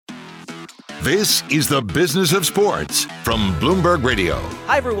This is the Business of Sports from Bloomberg Radio.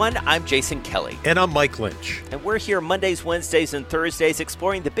 Hi, everyone. I'm Jason Kelly. And I'm Mike Lynch. And we're here Mondays, Wednesdays, and Thursdays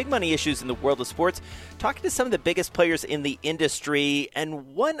exploring the big money issues in the world of sports, talking to some of the biggest players in the industry.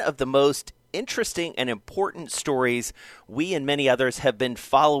 And one of the most interesting and important stories we and many others have been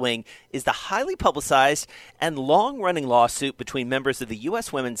following is the highly publicized and long-running lawsuit between members of the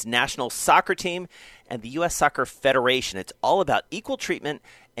U.S. Women's National Soccer Team and the U.S. Soccer Federation. It's all about equal treatment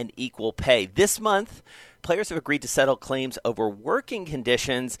and equal pay. This month, players have agreed to settle claims over working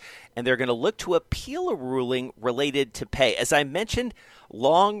conditions, and they're going to look to appeal a ruling related to pay. As I mentioned,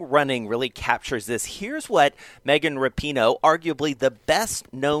 long running really captures this. Here's what Megan Rapinoe, arguably the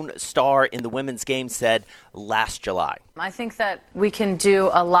best-known star in the women's game, said last July. I think that we can do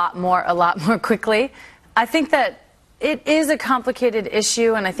a lot more quickly. I think that it is a complicated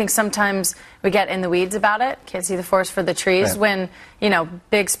issue, and I think sometimes we get in the weeds about it. Can't see the forest for the trees when,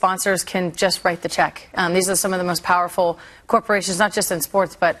 big sponsors can just write the check. These are some of the most powerful corporations, not just in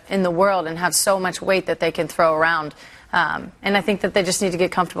sports, but in the world, and have so much weight that they can throw around. And I think that they just need to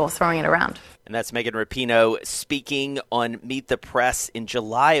get comfortable throwing it around. And that's Megan Rapinoe speaking on Meet the Press in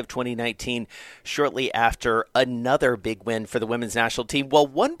July of 2019, shortly after another big win for the women's national team. Well,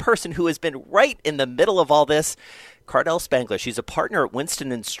 one person who has been right in the middle of all this, Cardell Spangler. She's a partner at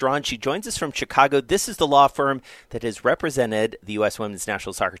Winston & Strawn. She joins us from Chicago. This is the law firm that has represented the U.S. Women's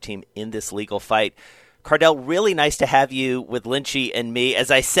National Soccer Team in this legal fight. Cardell, really nice to have you with Lynchy and me.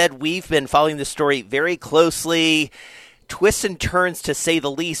 As I said, we've been following this story very closely, twists and turns to say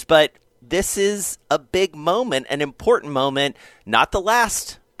the least, but this is a big moment, an important moment, not the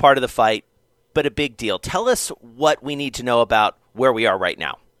last part of the fight, but a big deal. Tell us what we need to know about where we are right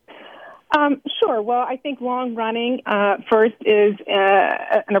now. Sure. Well, I think long running first is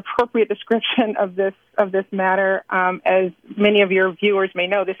an appropriate description of this matter. As many of your viewers may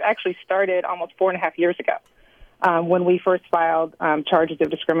know, this actually started almost 4.5 years ago when we first filed charges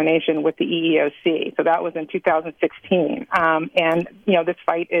of discrimination with the EEOC. So that was in 2016, and this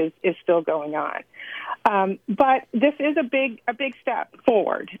fight is still going on. But this is a big step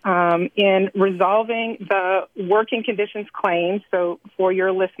forward in resolving the working conditions claims. So for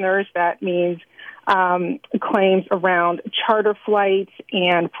your listeners, that means claims around charter flights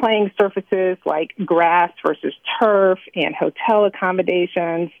and playing surfaces like grass versus turf and hotel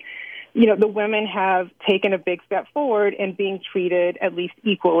accommodations. The women have taken a big step forward in being treated at least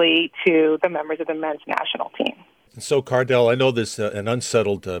equally to the members of the men's national team. So, Cardell, I know there's an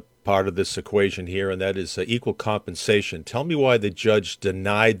unsettled part of this equation here, and that is equal compensation. Tell me why the judge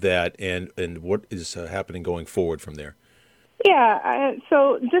denied that and what is happening going forward from there. Yeah,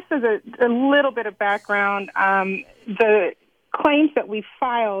 so just as a little bit of background, the claims that we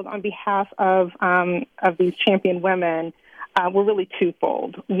filed on behalf of these champion women were really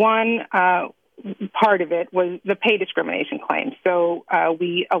twofold. One part of it was the pay discrimination claim. So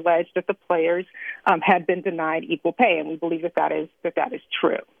we alleged that the players had been denied equal pay, and we believe that is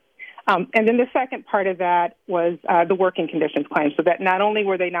true. And then the second part of that was the working conditions claim, so that not only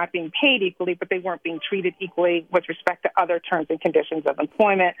were they not being paid equally, but they weren't being treated equally with respect to other terms and conditions of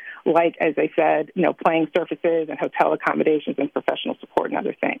employment, like, as I said, playing surfaces and hotel accommodations and professional support and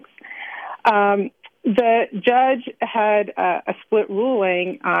other things. The judge had a split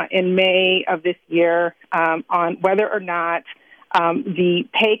ruling in May of this year on whether or not the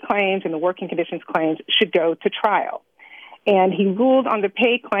pay claims and the working conditions claims should go to trial. And he ruled on the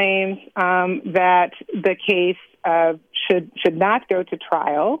pay claims that the case should not go to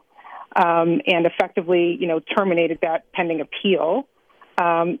trial and effectively, terminated that pending appeal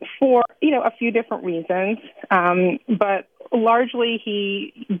for, a few different reasons. But largely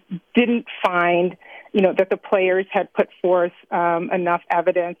he didn't find, that the players had put forth enough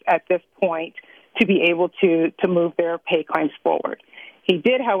evidence at this point to be able to move their pay claims forward. He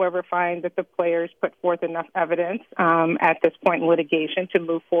did, however, find that the players put forth enough evidence at this point in litigation to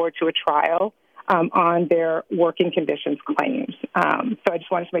move forward to a trial on their working conditions claims. So I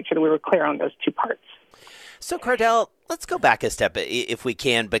just wanted to make sure that we were clear on those two parts. So, Cardell, let's go back a step if we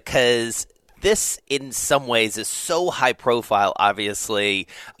can, because this in some ways is so high profile, obviously.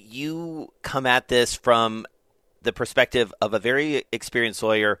 You come at this from the perspective of a very experienced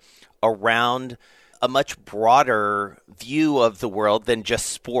lawyer around a much broader view of the world than just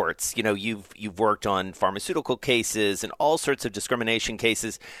sports. You've worked on pharmaceutical cases and all sorts of discrimination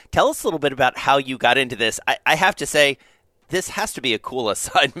cases. Tell us a little bit about how you got into this. I have to say, this has to be a cool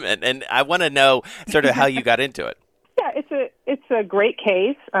assignment, and I want to know sort of how you got into it. Yeah, it's a great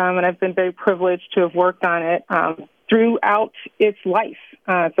case, and I've been very privileged to have worked on it throughout its life,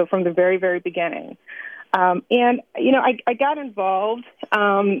 so from the very, very beginning. And, I got involved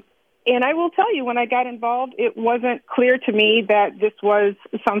And I will tell you, when I got involved, it wasn't clear to me that this was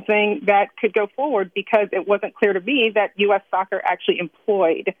something that could go forward, because it wasn't clear to me that U.S. Soccer actually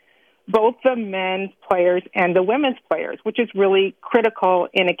employed both the men's players and the women's players, which is really critical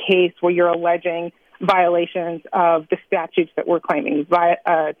in a case where you're alleging violations of the statutes that we're claiming,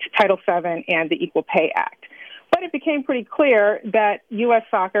 Title VII and the Equal Pay Act. But it became pretty clear that U.S.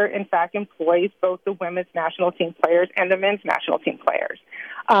 Soccer, in fact, employs both the women's national team players and the men's national team players.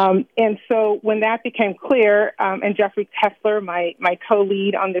 And so when that became clear, and Jeffrey Kessler, my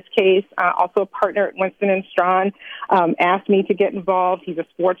co-lead on this case, also a partner at Winston & Strawn, asked me to get involved. He's a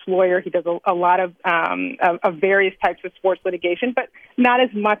sports lawyer. He does a lot of various types of sports litigation, but not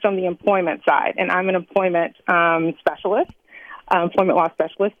as much on the employment side. And I'm an employment specialist. Employment law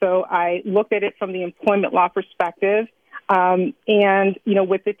specialist. So I looked at it from the employment law perspective, and,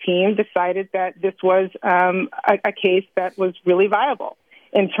 with the team decided that this was a case that was really viable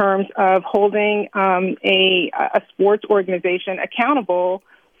in terms of holding a sports organization accountable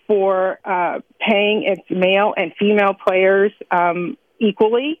for paying its male and female players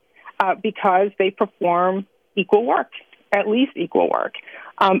equally because they perform equal work, at least equal work.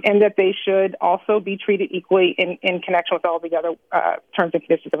 And that they should also be treated equally in connection with all the other terms and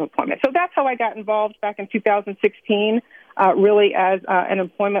conditions of employment. So that's how I got involved back in 2016, really as an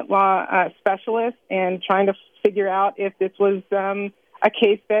employment law specialist, and trying to figure out if this was a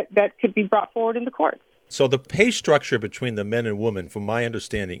case that could be brought forward in the courts. So the pay structure between the men and women, from my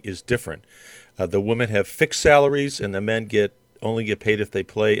understanding, is different. The women have fixed salaries, and the men only get paid if they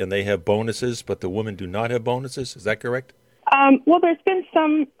play, and they have bonuses, but the women do not have bonuses. Is that correct? Well, there's been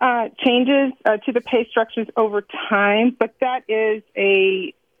some changes to the pay structures over time, but that is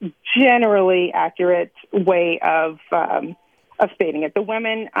a generally accurate way of stating it. The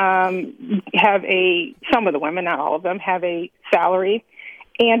women some of the women, not all of them, have a salary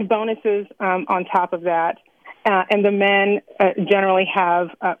and bonuses on top of that. And the men generally have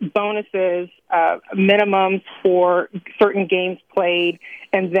bonuses, minimums for certain games played,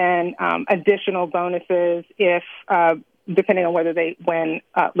 and then additional bonuses if depending on whether they win,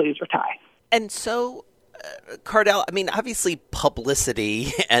 lose, or tie. And so, Cardell, I mean, obviously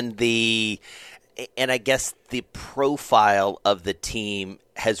publicity and I guess the profile of the team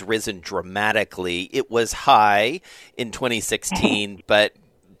has risen dramatically. It was high in 2016, but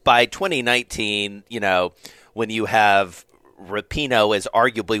by 2019, when you have Rapinoe is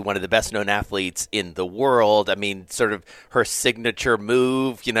arguably one of the best-known athletes in the world. I mean, sort of her signature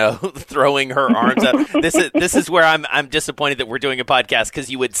move, throwing her arms out. This is where I'm disappointed that we're doing a podcast,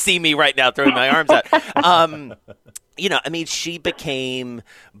 because you would see me right now throwing my arms out. She became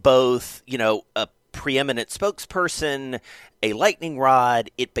both, a preeminent spokesperson, a lightning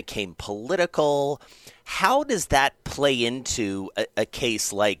rod. It became political. How does that play into a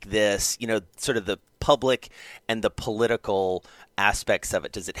case like this? Sort of the public and the political aspects of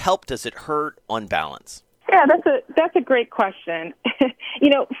it. Does it help? Does it hurt on balance? Yeah, that's a great question.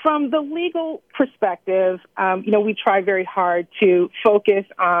 From the legal perspective, we try very hard to focus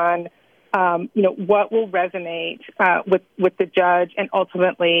on, what will resonate with the judge and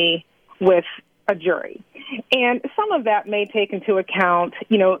ultimately with a jury. And some of that may take into account,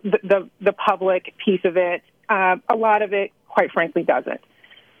 the public piece of it. A lot of it, quite frankly, doesn't.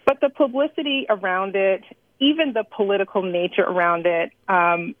 But the publicity around it, even the political nature around it,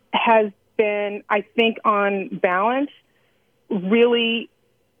 has been, I think, on balance, really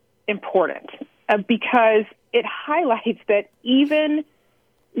important because it highlights that even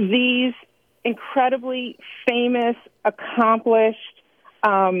these incredibly famous, accomplished,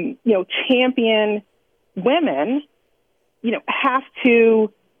 champion women, have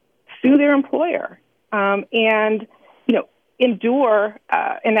to sue their employer and endure,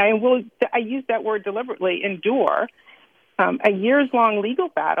 and I use that word deliberately, endure a years-long legal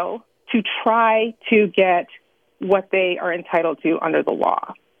battle to try to get what they are entitled to under the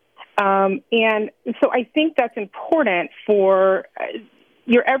law. And so I think that's important for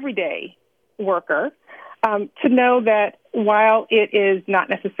your everyday worker to know that while it is not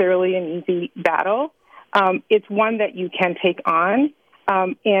necessarily an easy battle, it's one that you can take on.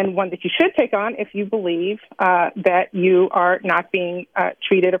 And one that you should take on if you believe that you are not being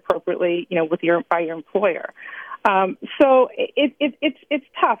treated appropriately, by your employer. So it's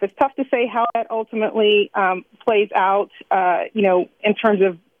tough. It's tough to say how that ultimately plays out, in terms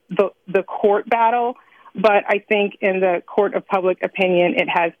of the court battle. But I think in the court of public opinion, it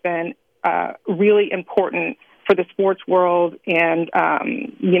has been really important for the sports world and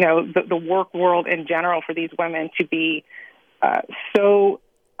the work world in general for these women to be so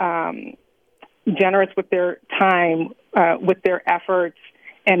generous with their time, with their efforts,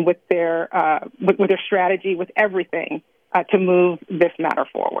 and with their with their strategy, with everything to move this matter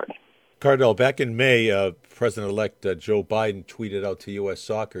forward. Cardell, back in May, President-elect Joe Biden tweeted out to U.S.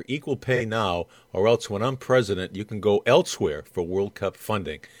 Soccer, "Equal pay now, or else when I'm president, you can go elsewhere for World Cup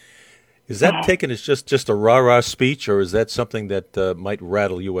funding." Is that taken as just a rah-rah speech, or is that something that might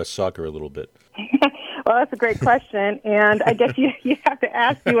rattle U.S. Soccer a little bit? Well, that's a great question, and I guess you have to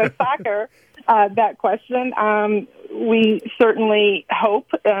ask U.S. Soccer that question. We certainly hope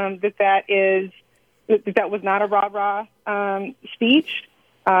that was not a rah-rah speech.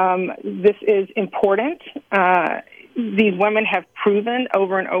 This is important. These women have proven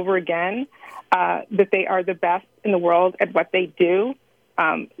over and over again that they are the best in the world at what they do.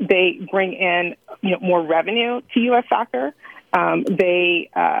 They bring in more revenue to U.S. Soccer.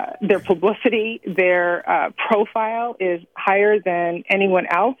 Their publicity, their profile is higher than anyone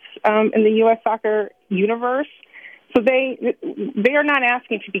else in the U.S. Soccer universe. So they are not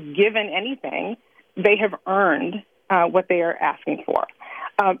asking to be given anything. They have earned what they are asking for.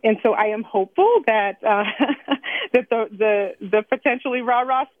 And so I am hopeful that that the potentially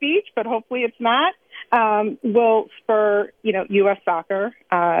rah-rah speech, but hopefully it's not, will spur U.S. Soccer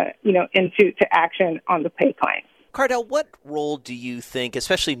into action on the pay claim. Cardell, what role do you think,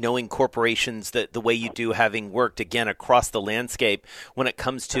 especially knowing corporations the way you do, having worked, again, across the landscape when it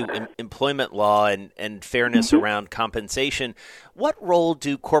comes to employment law and fairness around compensation, what role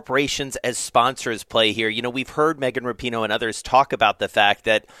do corporations as sponsors play here? We've heard Megan Rapinoe and others talk about the fact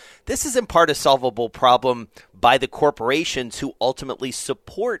that this is in part a solvable problem by the corporations who ultimately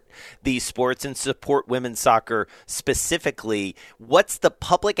support these sports and support women's soccer specifically. What's the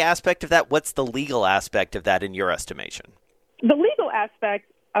public aspect of that? What's the legal aspect of that in your estimation? The legal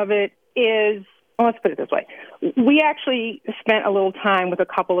aspect of it is, well, let's put it this way. We actually spent a little time with a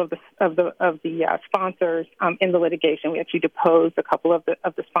couple of the sponsors in the litigation. We actually deposed a couple of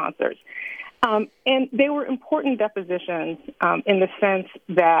the sponsors. And they were important depositions in the sense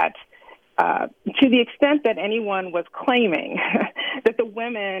that to the extent that anyone was claiming that the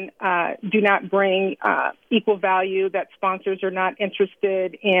women do not bring equal value, that sponsors are not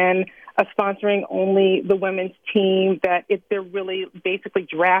interested in sponsoring only the women's team, that they're really basically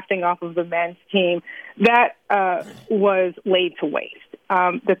drafting off of the men's team, that was laid to waste.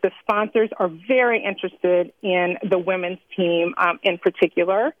 That the sponsors are very interested in the women's team in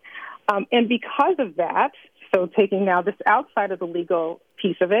particular. And because of that, so taking now this outside of the legal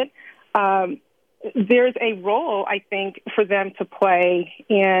piece of it, there's a role, I think, for them to play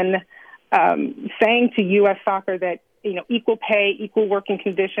in saying to U.S. Soccer that equal pay, equal working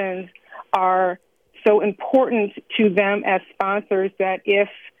conditions are so important to them as sponsors that if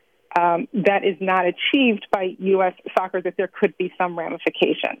that is not achieved by U.S. Soccer, that there could be some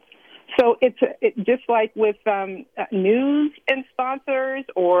ramifications. So it's just like with news and sponsors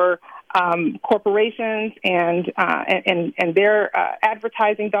or corporations and their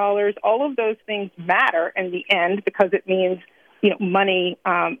advertising dollars. All of those things matter in the end because it means money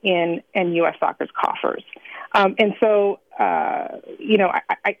in U.S. Soccer's coffers. And so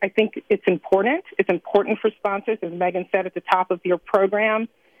I think it's important. It's important for sponsors, as Megan said at the top of your program,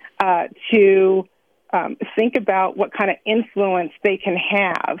 to think about what kind of influence they can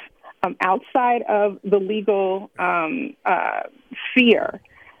have outside of the legal sphere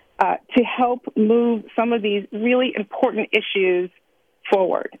to help move some of these really important issues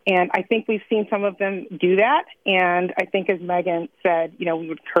forward. And I think we've seen some of them do that. And I think, as Megan said, we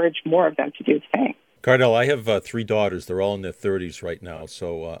would encourage more of them to do the same. Cardell, I have 3 daughters. They're all in their 30s right now,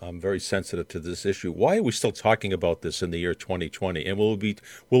 so I'm very sensitive to this issue. Why are we still talking about this in the year 2020? And will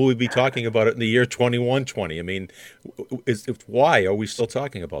we be talking about it in the year 2120? I mean, why are we still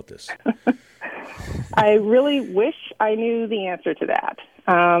talking about this? I really wish I knew the answer to that.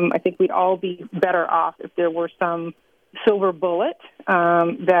 I think we'd all be better off if there were some silver bullet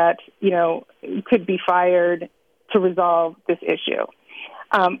that could be fired to resolve this issue.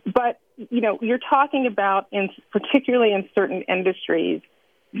 But you're talking about, particularly in certain industries,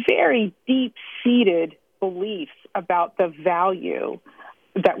 very deep-seated beliefs about the value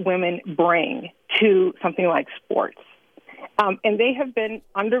that women bring to something like sports. And they have been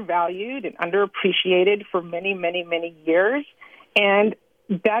undervalued and underappreciated for many, many, many years. And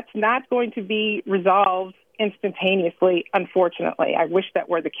that's not going to be resolved instantaneously, unfortunately. I wish that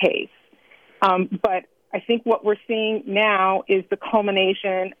were the case. But I think what we're seeing now is the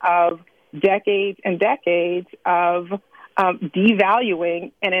culmination of decades and decades of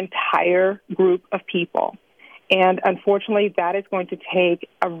devaluing an entire group of people. And unfortunately, that is going to take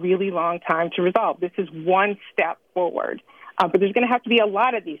a really long time to resolve. This is one step forward, but there's going to have to be a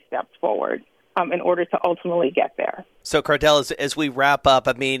lot of these steps forward in order to ultimately get there. So, Cardell, as we wrap up,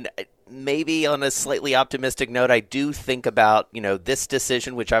 I mean, maybe on a slightly optimistic note, I do think about, this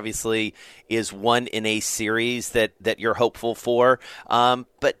decision, which obviously is one in a series that you're hopeful for.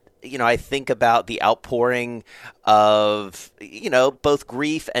 But I think about the outpouring of, both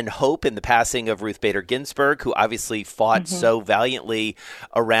grief and hope in the passing of Ruth Bader Ginsburg, who obviously fought so valiantly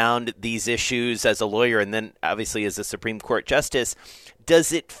around these issues as a lawyer and then obviously as a Supreme Court justice.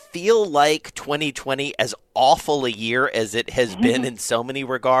 Does it feel like 2020, as awful a year as it has been in so many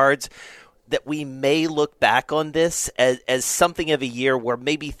regards, that we may look back on this as something of a year where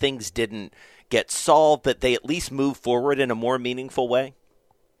maybe things didn't get solved, but they at least move forward in a more meaningful way?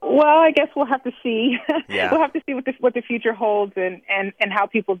 Well, I guess we'll have to see. Yeah. We'll have to see what the future holds and how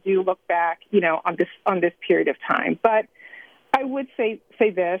people do look back, on this period of time. But I would say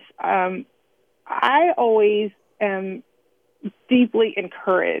this: I always am deeply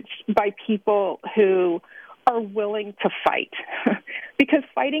encouraged by people who are willing to fight, because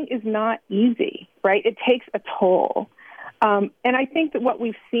fighting is not easy, right? It takes a toll. And I think that what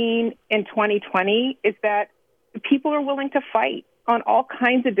we've seen in 2020 is that people are willing to fight on all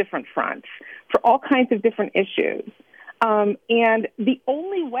kinds of different fronts for all kinds of different issues. And the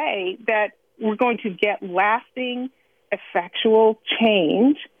only way that we're going to get lasting, effectual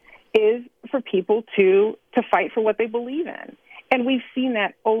change is for people to fight for what they believe in. And we've seen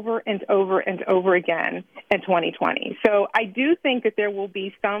that over and over and over again in 2020. So I do think that there will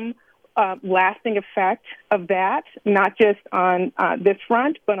be some lasting effect of that, not just on this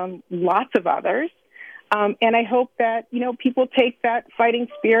front, but on lots of others. And I hope that, people take that fighting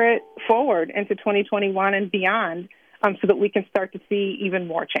spirit forward into 2021 and beyond, so that we can start to see even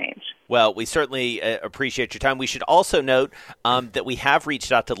more change. Well, we certainly appreciate your time. We should also note that we have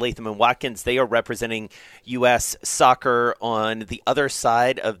reached out to Latham & Watkins. They are representing U.S. Soccer on the other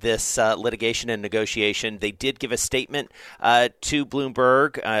side of this litigation and negotiation. They did give a statement to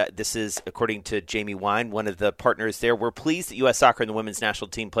Bloomberg. This is according to Jamie Wine, one of the partners there. We're pleased that U.S. Soccer and the women's national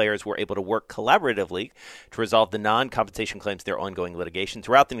team players were able to work collaboratively to resolve the non-compensation claims to their ongoing litigation.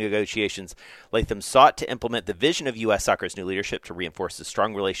 Throughout the negotiations, Latham sought to implement the vision of U.S. Soccer's new leadership to reinforce the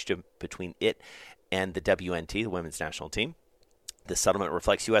strong relationship between it and the WNT, the women's national team. The settlement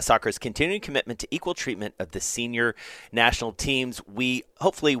reflects U.S. Soccer's continuing commitment to equal treatment of the senior national teams. We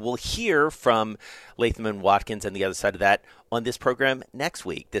hopefully will hear from Latham & Watkins and the other side of that on this program next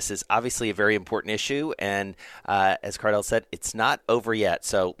week. This is obviously a very important issue, and as Cardell said, it's not over yet,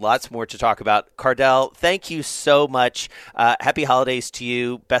 so lots more to talk about. Cardell, thank you so much. Happy holidays to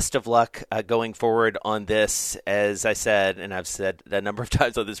you. Best of luck going forward on this. As I said, and I've said a number of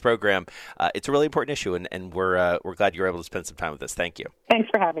times on this program, it's a really important issue, and we're glad you're able to spend some time with us. Thank you. Thanks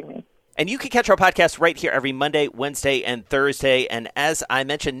for having me. And you can catch our podcast right here every Monday, Wednesday, and Thursday. And as I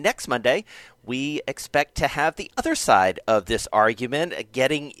mentioned, next Monday, we expect to have the other side of this argument,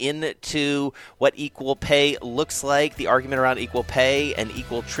 getting into what equal pay looks like, the argument around equal pay and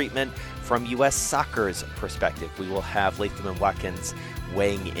equal treatment from U.S. Soccer's perspective. We will have Latham & Watkins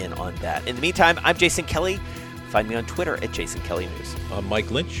weighing in on that. In the meantime, I'm Jason Kelly. Find me on Twitter at Jason Kelly News. I'm Mike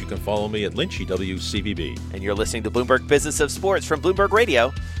Lynch. You can follow me at LynchEWCVB. And you're listening to Bloomberg Business of Sports from Bloomberg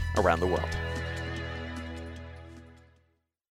Radio around the world.